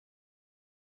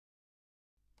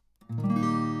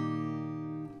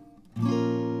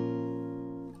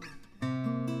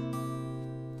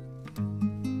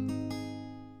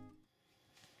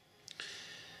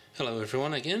Hello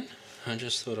everyone again. I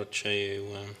just thought I'd show you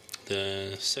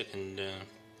the second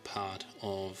part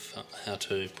of how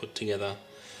to put together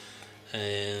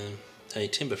a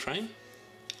timber frame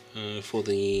for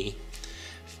the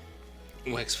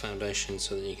wax foundation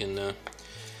so that you can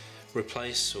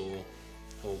replace or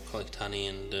collect honey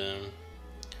and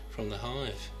from the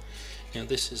hive. Now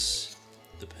this is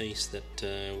the piece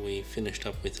that we finished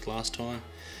up with last time.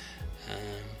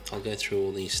 I'll go through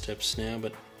all these steps now,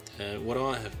 but what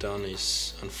I have done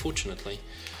is, unfortunately,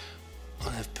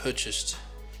 I have purchased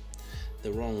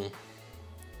the wrong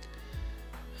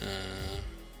I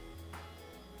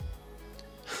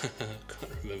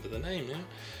can't remember the name now.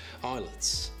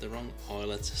 Eyelets, the wrong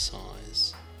eyelet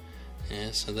size. Yeah,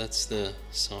 so that's the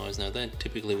size. Now they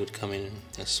typically would come in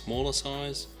a smaller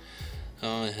size.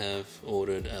 I have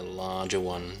ordered a larger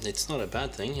one. It's not a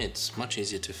bad thing, it's much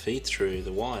easier to feed through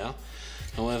the wire.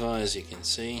 However, as you can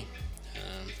see,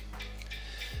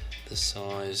 the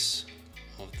size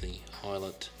of the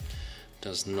eyelet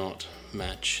does not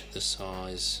match the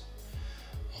size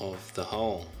of the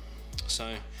hole.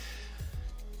 So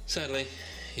sadly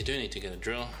you do need to get a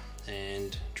drill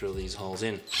and drill these holes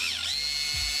in.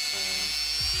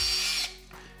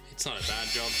 It's not a bad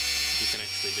job. You can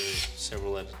actually do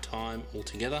several at a time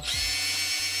altogether.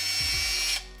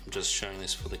 I'm just showing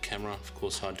this for the camera. Of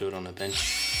course I do it on a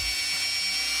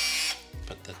bench,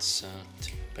 but that's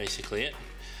basically it.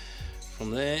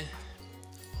 From there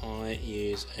I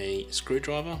use a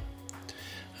screwdriver,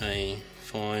 a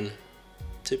fine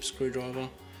tip screwdriver,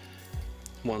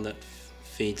 one that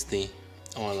feeds the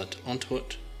eyelet onto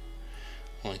it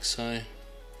like so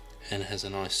and has a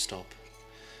nice stop.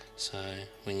 So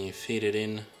when you feed it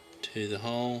in to the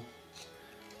hole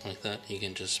like that, you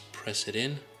can just press it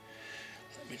in.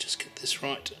 Let me just get this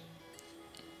right.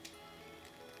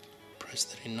 Press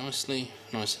that in nicely,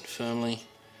 nice and firmly,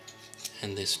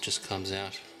 and this just comes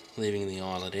out, leaving the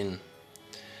eyelet in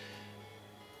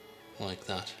like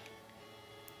that.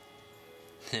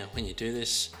 Now when you do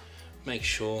this, make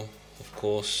sure of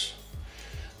course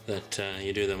that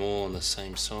you do them all on the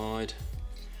same side,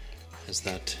 as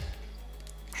that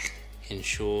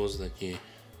ensures that you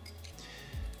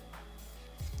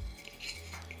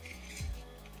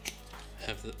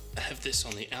have this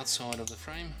on the outside of the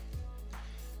frame,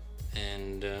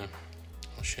 and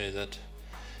I'll show you that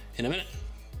in a minute.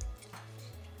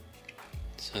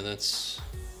 So that's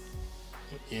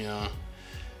what you are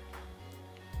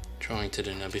trying to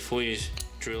do. Now before you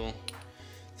drill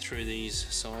through these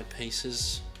side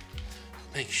pieces,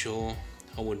 make sure,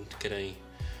 I would get a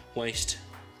waste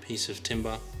piece of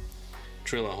timber,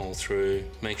 drill a hole through,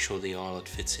 make sure the eyelet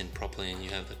fits in properly and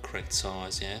you have the correct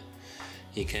size. Yeah,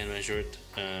 you can measure it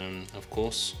of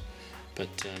course, but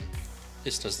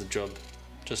this does the job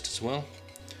just as well,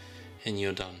 and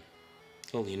you're done.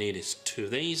 All you need is two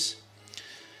of these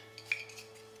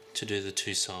to do the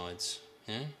two sides.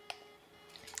 Yeah,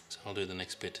 so I'll do the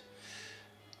next bit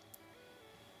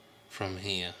from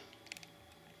here.